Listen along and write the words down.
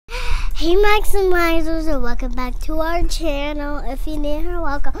Hey Maximizers, and welcome back to our channel. If you're new here,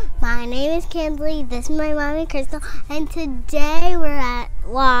 welcome. My name is Kinsley, this is my mommy Crystal, and today we're at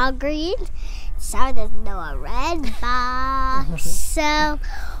Walgreens. Sorry there's no red box. So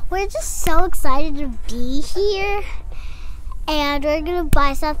we're just so excited to be here, and we're gonna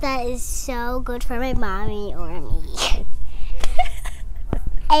buy stuff that is so good for my mommy or me.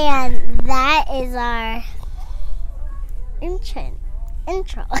 And that is our intro.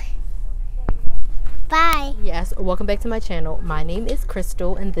 Bye. Yes, welcome back to my channel. My name is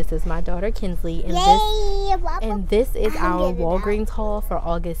Crystal and this is my daughter Kinsley, and this is our Walgreens haul for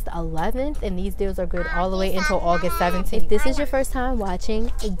August 11th, and these deals are good all the way until August 17th. If this is your first time watching,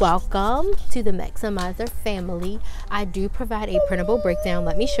 welcome to the Maximizer family. I do provide a printable breakdown.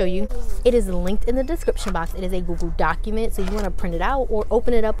 Let me show you. It is linked in the description box. It is a Google document, so you want to print it out or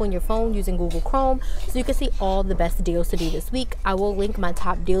open it up on your phone using Google Chrome so you can see all the best deals to do this week. I will link my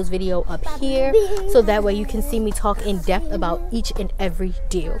top deals video up here, so that way you can see me talk in depth about each and every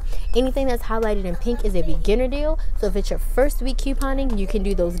deal. Anything that's highlighted in pink is a beginner deal, so if it's your first week couponing, you can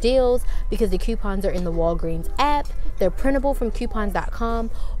do those deals because the coupons are in the Walgreens app. They're printable from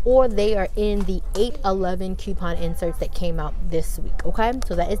coupons.com, or they are in the 8/11 coupon inserts that came out this week. Okay,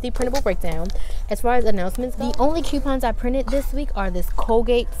 so that is the printable breakdown. As far as announcements, the only coupons I printed this week are this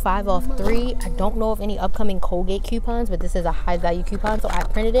Colgate 5 off 3. I don't know of any upcoming Colgate coupons, but this is a high value coupon, so I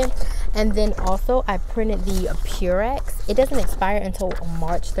printed it. And then also I printed the Purex. It doesn't expire until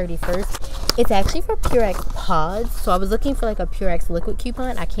March 31st. It's actually for Purex pods, so I was looking for like a Purex liquid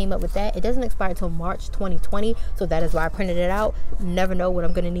coupon. I came up with that. It doesn't expire until March 2020, so that is why I printed it out. Never know when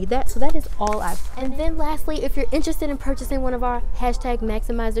I'm going to need that, so that is all I. And then lastly, if you're interested in purchasing one of our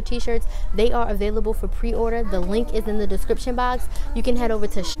 #Maximizer t-shirts, they are available for pre-order. The link is in the description box. You can head over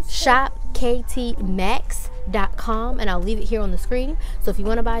to shopktmax.com, and I'll leave it here on the screen. So if you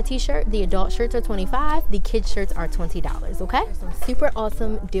want to buy a t-shirt, the adult shirts are $25, the kids shirts are $20. Okay, some super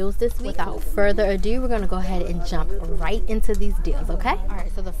awesome deals this week. Without further ado, we're going to go ahead and jump right into these deals. Okay, all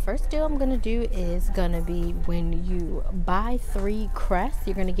right, so the first deal I'm going to do is going to be when you buy 3 crests,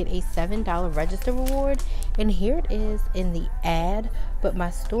 you're going to get a $7 register reward, and here it is in the ad, but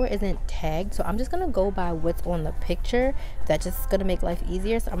my store isn't tagged, so I'm just going to go by what's on the picture. That's just going to make life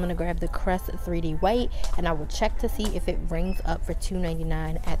easier. So I'm going to grab the Crest 3D white, and I will check to see if it rings up for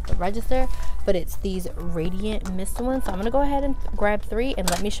 $2.99 at the register, but it's these radiant mist ones. So I'm going to go ahead and grab 3, and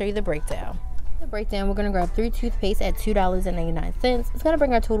let me show you the breakdown. The breakdown, we're going to grab 3 toothpaste at $2.99. It's going to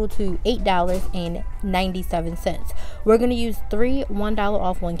bring our total to $8.97. We're going to use 3 $1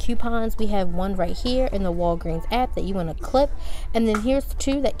 off 1 coupons. We have one right here in the Walgreens app that you want to clip, and then here's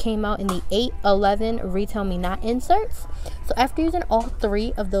 2 that came out in the 8/11 Retail Me Not inserts. So after using all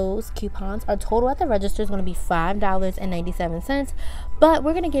 3 of those coupons, our total at the register is going to be $5.97, but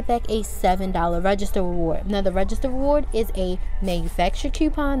we're going to get back a $7 register reward. Now the register reward is a manufacturer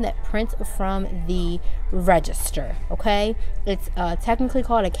coupon that prints from the register. Okay, it's technically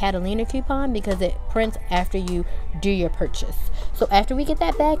called a Catalina coupon because it prints after you do your purchase. So after we get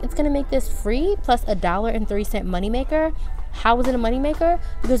that back, it's going to make this free plus a $1.03 moneymaker. How is it a moneymaker?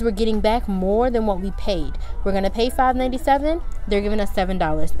 Because we're getting back more than what we paid. We're going to pay $5.97. They're giving us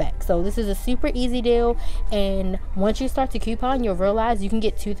 $7 back. So this is a super easy deal. And once you start to coupon, you'll realize you can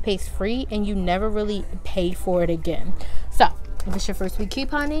get toothpaste free and you never really paid for it again. So if it's your first week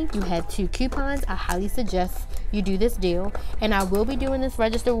couponing, you had 2 coupons, I highly suggest you do this deal. And I will be doing this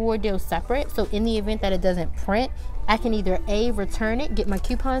register reward deal separate. So in the event that it doesn't print, I can either A, return it, get my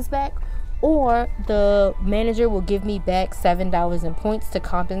coupons back, or the manager will give me back $7 in points to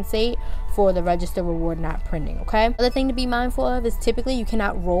compensate for the register reward not printing. Okay, other thing to be mindful of is typically you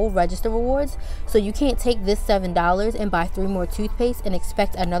cannot roll register rewards, so you can't take this $7 and buy 3 more toothpaste and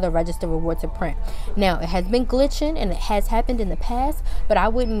expect another register reward to print. Now it has been glitching and it has happened in the past, but I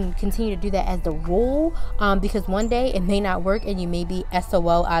wouldn't continue to do that as the rule, because one day it may not work and you may be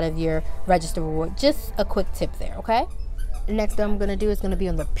SOL out of your register reward. Just a quick tip there. Okay, next I'm going to do is going to be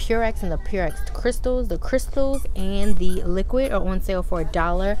on the Purex and the Purex crystals. The crystals and the liquid are on sale for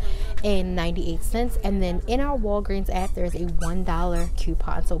 $1.98. And then in our Walgreens app, there's a $1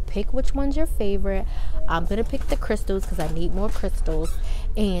 coupon. So pick which one's your favorite. I'm going to pick the crystals because I need more crystals,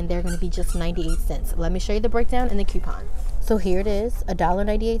 and they're going to be just 98 cents. Let me show you the breakdown and the coupon. So here it is,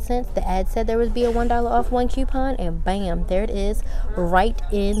 $1.98. The ad said there would be a $1 off 1 coupon, and bam, there it is right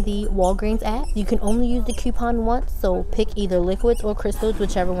in the Walgreens app. You can only use the coupon once, so pick either liquids or crystals,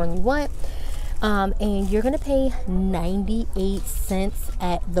 whichever one you want. And you're gonna pay 98 cents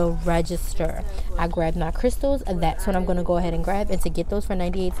at the register. I grabbed my crystals, and that's what I'm gonna go ahead and grab. And to get those for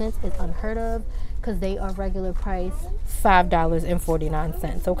 98 cents is unheard of. because they are regular price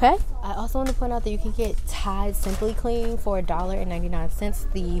 $5.49. Okay, I also want to point out that you can get Tide Simply Clean for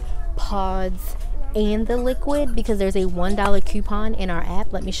 $1.99, the pods and the liquid, because there's a $1 coupon in our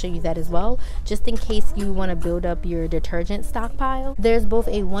app. Let me show you that as well, just in case you want to build up your detergent stockpile. There's both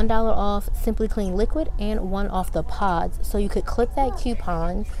a $1 off Simply Clean liquid and one off the pods, so you could click that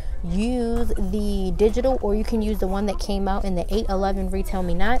coupon, use the digital, or you can use the one that came out in the 8/11 Retail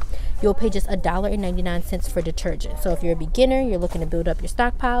Me Not. You'll pay just $1.99 for detergent. So if you're a beginner, you're looking to build up your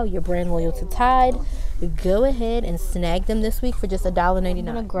stockpile, you're brand loyal to Tide, go ahead and snag them this week for just $1.99. I'm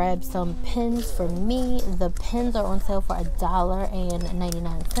gonna grab some pens for me. The pens are on sale for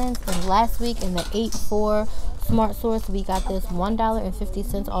 $1.99. And last week in the 8/4 Smart Source, we got this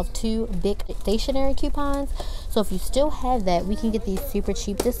 $1.50 off 2 big stationery coupons. So if you still have that, we can get these super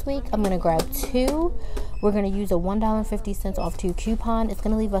cheap this week. I'm gonna grab 2. We're gonna use a $1.50 off 2 coupon. It's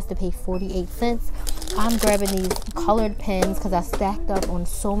gonna leave us to pay 48 cents. I'm grabbing these colored pens because I stacked up on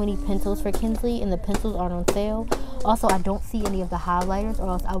so many pencils for Kinsley, and the pencils aren't on sale. Also, I don't see any of the highlighters, or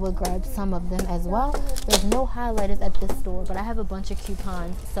else I would grab some of them as well. There's no highlighters at this store, but I have a bunch of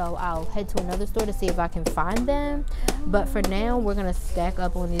coupons, so I'll head to another store to see if I can find them. But for now, we're gonna stack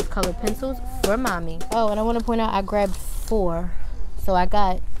up on these colored pencils for mommy. Oh, and I want to point out I grabbed 4, so I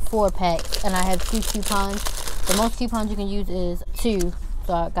got 4 packs, and I have 2 coupons. The most coupons you can use is 2,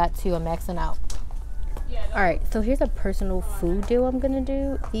 so I got 2. I'm maxing out. Alright, so here's a personal food deal I'm gonna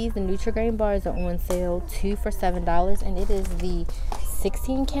do. These Nutri-Grain bars are on sale, 2 for $7, and it is the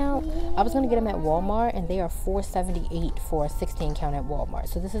 16 count. I was gonna get them at Walmart, and they are $4.78 for a 16 count at Walmart.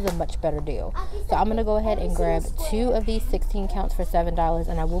 So this is a much better deal. So I'm gonna go ahead and grab 2 of these 16 counts for $7,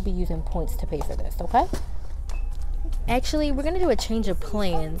 and I will be using points to pay for this, okay? Actually, we're gonna do a change of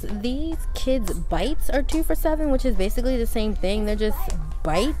plans. These kids bites are 2 for $7, which is basically the same thing. They're just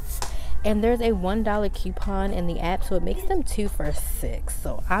bites. And there's a $1 coupon in the app, so it makes them 2 for $6.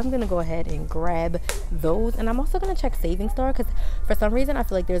 So I'm gonna go ahead and grab those, and I'm also gonna check Saving Star because for some reason I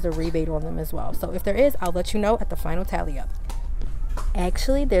feel like there's a rebate on them as well. So if there is, I'll let you know at the final tally up.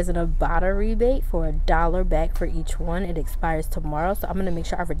 Actually, there's an Ibotta rebate for $1 back for each one. It expires tomorrow, so I'm gonna make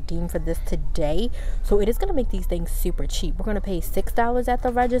sure I redeem for this today. So it is gonna make these things super cheap. We're gonna pay $6 at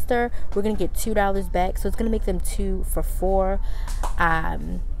the register. We're gonna get $2 back, so it's gonna make them 2 for $4.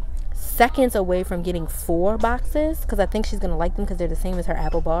 Seconds away from getting 4 boxes, because I think she's gonna like them because they're the same as her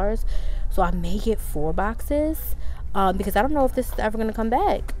apple bars. So I may get 4 boxes because I don't know if this is ever gonna come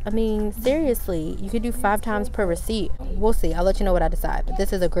back. I mean, seriously, you could do 5 times per receipt. We'll see. I'll let you know what I decide, but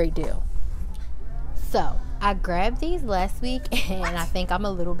this is a great deal. So I grabbed these last week, and I think I'm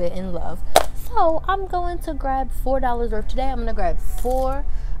a little bit in love, so I'm going to grab $4 worth today. I'm gonna grab 4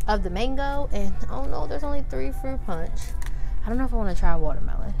 of the mango, and oh no, there's only 3 fruit punch. I don't know if I want to try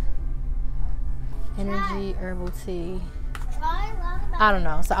watermelon. Energy herbal tea. I don't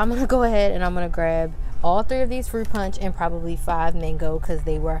know. So I'm gonna go ahead and I'm gonna grab all 3 of these fruit punch and probably 5 mango because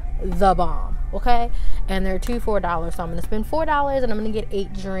they were the bomb. Okay, and they're 2 for $4, so I'm gonna spend $4 and I'm gonna get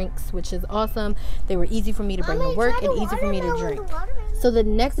 8 drinks, which is awesome. They were easy for me to bring to work and easy for me to drink. So the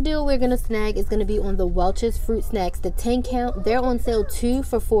next deal we're gonna snag is gonna be on the Welch's fruit snacks, the 10 count. They're on sale 2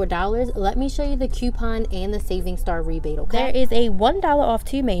 for $4. Let me show you the coupon and the Saving Star rebate. Okay, there is a $1 off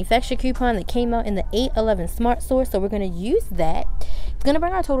 2 manufacturer coupon that came out in the 8/11 Smart Source, so we're gonna use that. It's gonna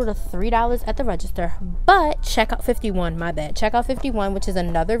bring our total to $3 at the register, but checkout 51, my bad, checkout 51, which is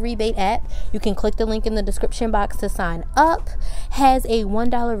another rebate app. You can click the link in the description box to sign up, has a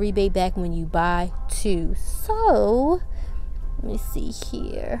 $1 rebate back when you buy 2. So let me see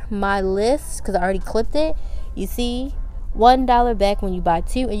here, my list, because I already clipped it. You see, $1 back when you buy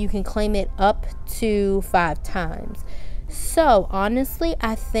 2, and you can claim it up to 5 times. So honestly,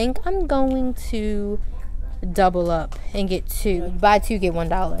 I think I'm going to double up and get 2. Buy 2, get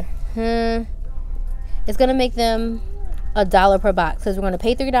 $1. It's gonna make them $1 per box, because we're gonna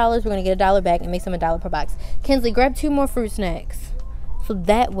pay $3, we're gonna get $1 back, and makes them $1 per box. Kinsley, grab 2 more fruit snacks, so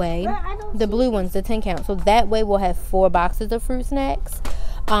that way, the blue ones, the 10 count, so that way we'll have 4 boxes of fruit snacks.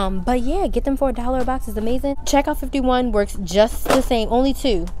 But yeah, get them for $1 a box is amazing. Checkout 51 works just the same, only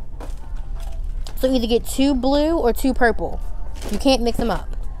 2. So either get 2 blue or 2 purple. You can't mix them up.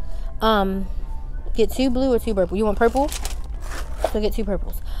 Get 2 blue or 2 purple. You want purple? So get 2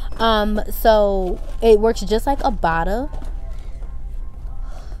 purples. So it works just like Ibotta.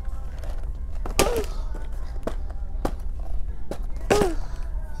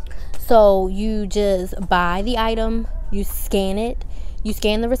 So you just buy the item, you scan it, you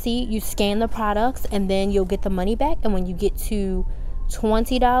scan the receipt, you scan the products, and then you'll get the money back. And when you get to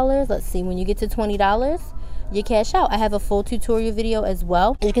 $20, let's see, when you get to $20, you cash out. I have a full tutorial video as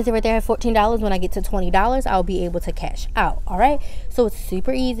well. As you can see right there, I have $14. When I get to $20, I'll be able to cash out. All right, so it's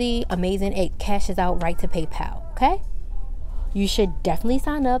super easy, amazing. It cashes out right to PayPal. Okay, you should definitely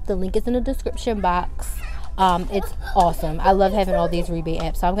sign up. The link is in the description box. It's awesome. I love having all these rebate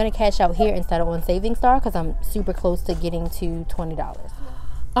apps. So I'm going to cash out here instead of on Saving Star because I'm super close to getting to $20.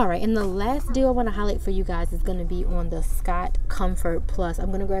 All right, and the last deal I want to highlight for you guys is going to be on the Scott Comfort Plus. I'm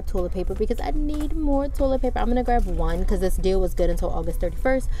going to grab toilet paper because I need more toilet paper. I'm going to grab one because this deal was good until August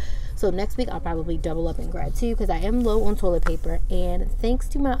 31st. So next week I'll probably double up and grab two because I am low on toilet paper. And thanks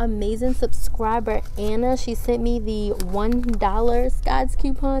to my amazing subscriber Anna, she sent me the $1 Scott's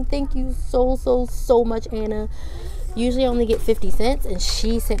coupon. Thank you so much, Anna. Usually I only get 50 cents and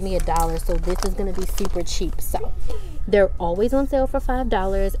she sent me $1, so this is going to be super cheap. So they're always on sale for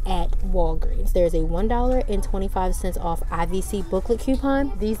 $5 at Walgreens. There's a $1.25 off IVC booklet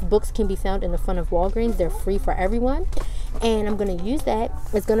coupon. These books can be found in the front of Walgreens. They're free for everyone. And I'm going to use that.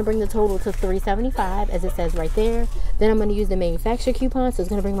 It's going to bring the total to $3.75 as it says right there. Then I'm going to use the manufacturer coupon. So it's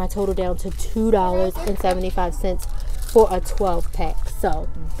going to bring my total down to $2.75 for a 12 pack. So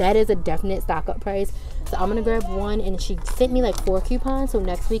that is a definite stock up price. So I'm gonna grab one, and she sent me like 4 coupons, so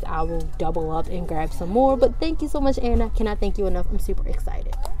next week I will double up and grab some more. But thank you so much, Anna. Cannot thank you enough. I'm super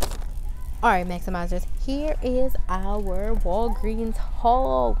excited. All right, maximizers, here is our Walgreens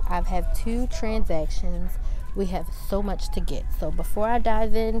haul. I have 2 transactions. We have so much to get. So before I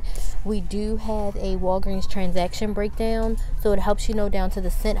dive in, we do have a Walgreens transaction breakdown. So it helps you know down to the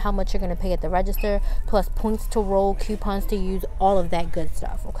cent how much you're going to pay at the register, plus points to roll, coupons to use, all of that good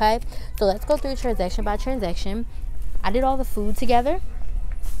stuff. Okay, so let's go through transaction by transaction. I did all the food together.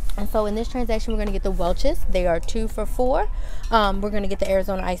 And so in this transaction, we're going to get the Welch's. They are 2 for $4. We're going to get the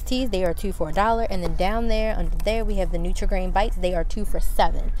Arizona iced teas. They are 2 for $1. And then down there, under there, we have the Nutri-Grain bites. They are 2 for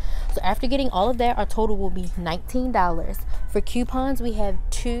 $7. So after getting all of that, our total will be $19. For coupons, we have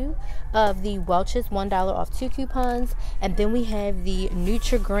 2 of the Welch's $1 off 2 coupons. And then we have the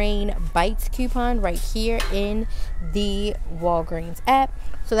Nutri-Grain bites coupon right here in the Walgreens app.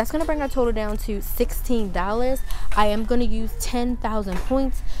 So that's going to bring our total down to $16. I am going to use 10,000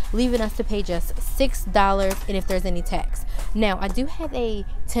 points, leaving us to pay just $6, and if there's any tax. Now, I do have a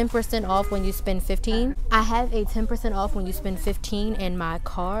 10% off when you spend 15. I have a 10% off when you spend 15 in my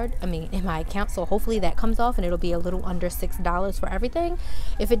card, in my account. So hopefully that comes off and it'll be a little under $6 for everything.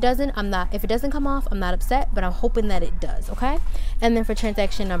 If it doesn't, if it doesn't come off, I'm not upset, but I'm hoping that it does, okay? And then for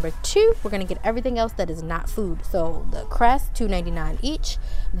transaction number 2, we're going to get everything else that is not food. So the Crest, $2.99 each.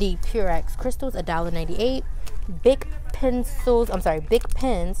 The Purex crystals, $1.98. Big pens,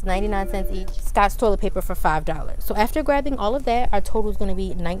 99 cents each. Scott's toilet paper for $5. So after grabbing all of that, our total is going to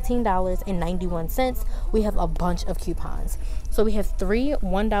be $19.91. We have a bunch of coupons. So we have 3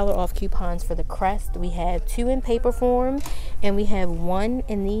 $1 off coupons for the Crest. We have 2 in paper form, and we have 1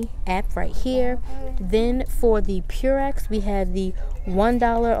 in the app right here. Then for the Purex, we have the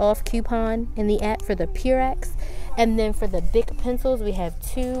 $1 off coupon in the app for the Purex. And then for the Bic pencils, we have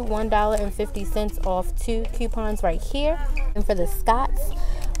 2 $1.50 off 2 coupons right here. And for the Scotts,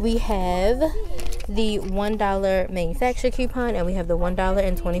 we have the $1 manufacturer coupon, and we have the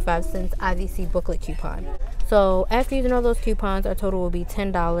 $1.25 IVC booklet coupon. So after using all those coupons, our total will be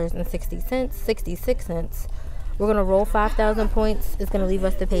 $10.66. We're going to roll 5,000 points. It's going to leave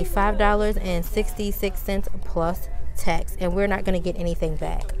us to pay $5.66 plus tax, and we're not going to get anything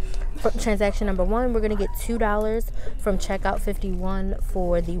back. For transaction number 1, we're going to get $2 from checkout 51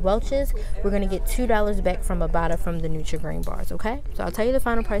 for the Welch's. We're going to get $2 back from Abada from the Nutri-Grain bars, okay? So I'll tell you the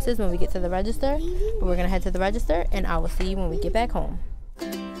final prices when we get to the register, but we're going to head to the register, and I will see you when we get back home.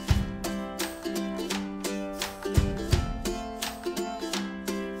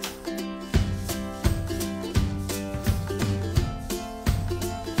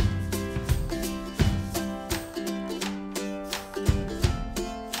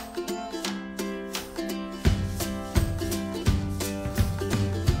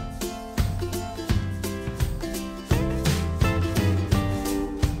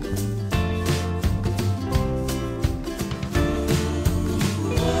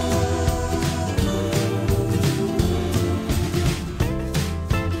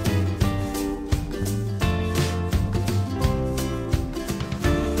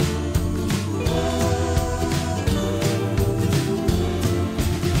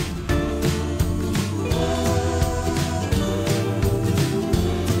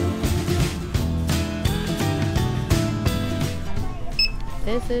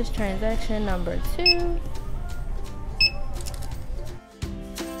 This is transaction number 2.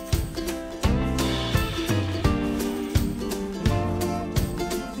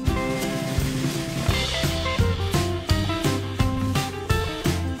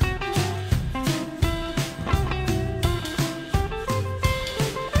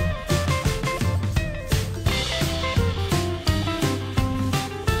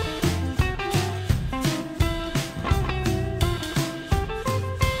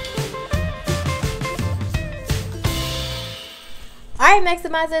 Alright,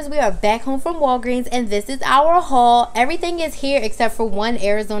 Maximizers, we are back home from Walgreens, and this is our haul. Everything is here except for one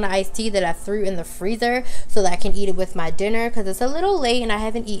Arizona iced tea that I threw in the freezer so that I can eat it with my dinner because it's a little late and I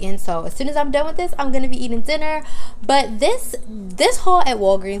haven't eaten. So as soon as I'm done with this, I'm going to be eating dinner. But this haul at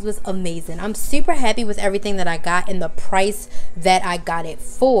Walgreens was amazing. I'm super happy with everything that I got and the price that I got it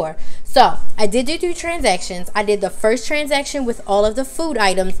for. So I did do 2 transactions. I did the first transaction with all of the food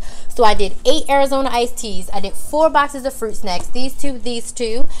items. So I did 8 Arizona iced teas. I did 4 boxes of fruit snacks. These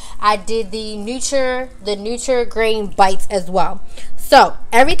two. I did the Nutri-Grain bites as well. So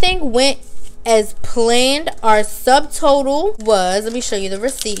everything went as planned. Our subtotal was, let me show you the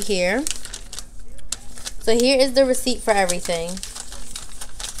receipt here. So here is the receipt for everything.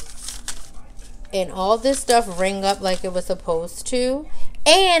 And all this stuff rang up like it was supposed to.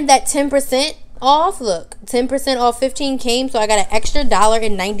 And that 10% off, look, 10% off 15 came, so I got an extra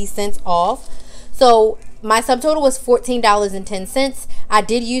 $1.90 off. So my subtotal was $14.10. I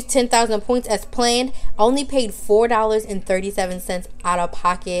did use 10,000 points as planned. I only paid $4.37 out of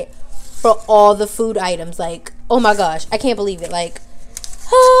pocket for all the food items. Like, oh my gosh, I can't believe it. Like,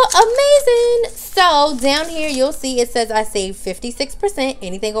 oh, amazing. So down here you'll see it says I saved 56%.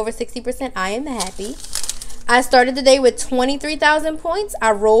 Anything over 60%, I am happy. I started the day with 23,000 points.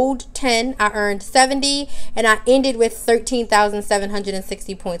 I rolled 10. I earned 70. And I ended with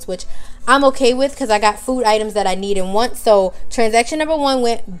 13,760 points, which I'm okay with because I got food items that I need and want. So transaction number 1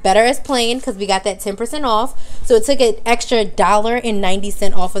 went better as planned because we got that 10% off. So it took an extra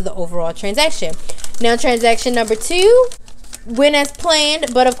 $1.90 off of the overall transaction. Now transaction number 2 went as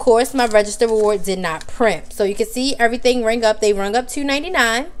planned, but of course my register reward did not print. So you can see everything rang up. They rang up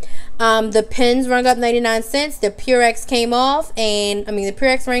 $2.99. The pens rang up 99 cents. The Purex came off, and the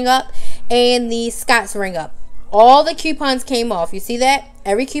Purex rang up, and the Scott's rang up. All the coupons came off. You see that?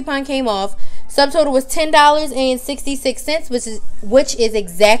 Every coupon came off. Subtotal was $10.66, which is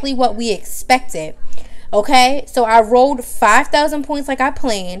exactly what we expected. Okay, so I rolled 5,000 points like I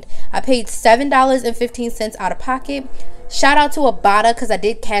planned. I paid $7.15 out of pocket. Shout out to Abada because I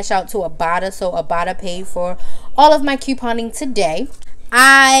did cash out to Abada, so Abada paid for all of my couponing today.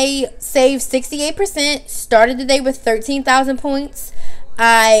 I saved 68%, started the day with 13,000 points.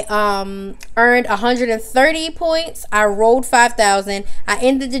 I earned 130 points. I rolled 5,000. I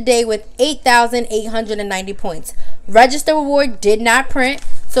ended the day with 8,890 points. Register reward did not print.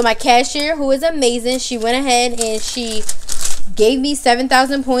 So my cashier, who is amazing, she went ahead and she gave me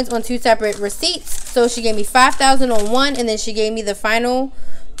 7,000 points on 2 separate receipts. So she gave me 5,000 on one, and then she gave me the final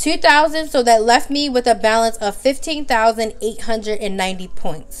 2,000, so that left me with a balance of 15,890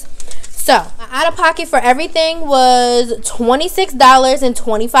 points. So my out of pocket for everything was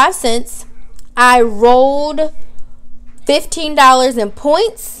 $26.25. I rolled $15 in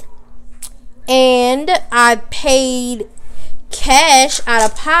points, and I paid cash out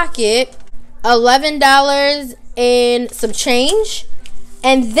of pocket $11 and some change.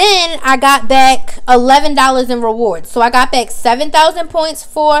 And then I got back $11 in rewards. So I got back 7,000 points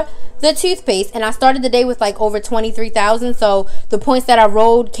for the toothpaste. And I started the day with like over 23,000. So the points that I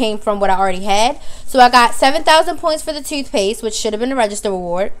rolled came from what I already had. So I got 7,000 points for the toothpaste, which should have been a register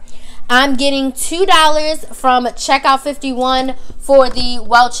reward. I'm getting $2 from checkout 51 for the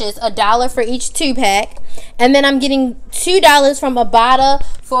Welch's, $1 for each 2-pack. And then I'm getting $2 from Abada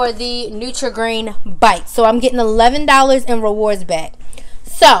for the Nutri-Grain bites. So I'm getting $11 in rewards back.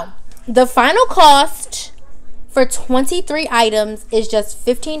 So, the final cost for 23 items is just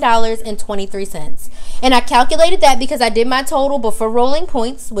 $15.23. And I calculated that because I did my total before rolling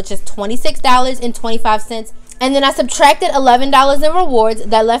points, which is $26.25. And then I subtracted $11 in rewards.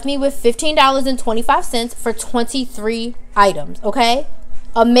 That left me with $15.25 for 23 items, okay?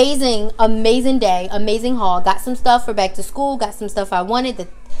 Amazing, amazing day, amazing haul. Got some stuff for back to school, got some stuff I wanted.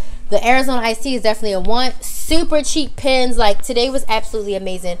 The Arizona iced tea is definitely a want. Super cheap pens. Like, today was absolutely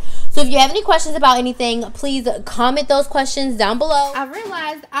amazing. So if you have any questions about anything, please comment those questions down below. I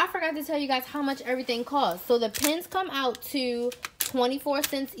realized I forgot to tell you guys how much everything costs. So the pens come out to 24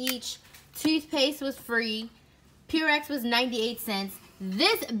 cents each. Toothpaste was free. Purex was 98 cents.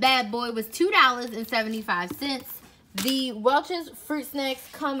 This bad boy was $2.75. The Welch's fruit snacks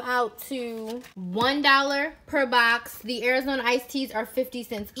come out to $1 per box. The Arizona iced teas are 50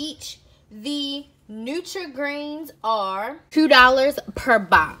 cents each. The Nutri-Grains are $2 per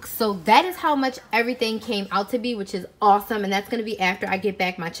box. So that is how much everything came out to be, which is awesome. And that's going to be after I get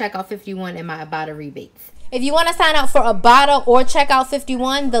back my checkout 51 and my Abada rebates. If you want to sign up for a bottle or check out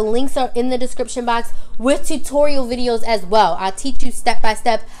 51, the links are in the description box with tutorial videos as well. I'll teach you step by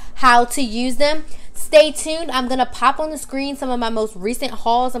step how to use them. Stay tuned. I'm going to pop on the screen some of my most recent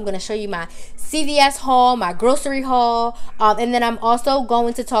hauls. I'm going to show you my CVS haul, my grocery haul, and then I'm also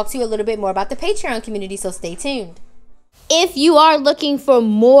going to talk to you a little bit more about the Patreon community, so stay tuned. If you are looking for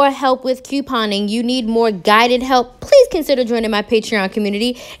more help with couponing, you need more guided help, please consider joining my Patreon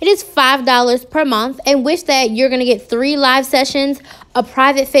community. It is $5 per month, and wish that you're going to get 3 live sessions, a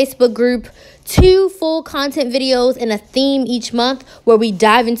private Facebook group, 2 full content videos, and a theme each month where we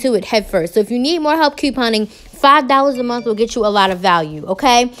dive into it head first. So if you need more help couponing, $5 a month will get you a lot of value,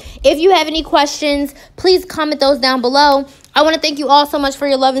 okay? If you have any questions, please comment those down below. I want to thank you all so much for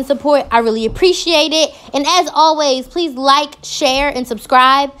your love and support. I really appreciate it. And as always, please like, share, and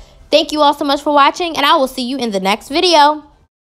subscribe. Thank you all so much for watching, and I will see you in the next video.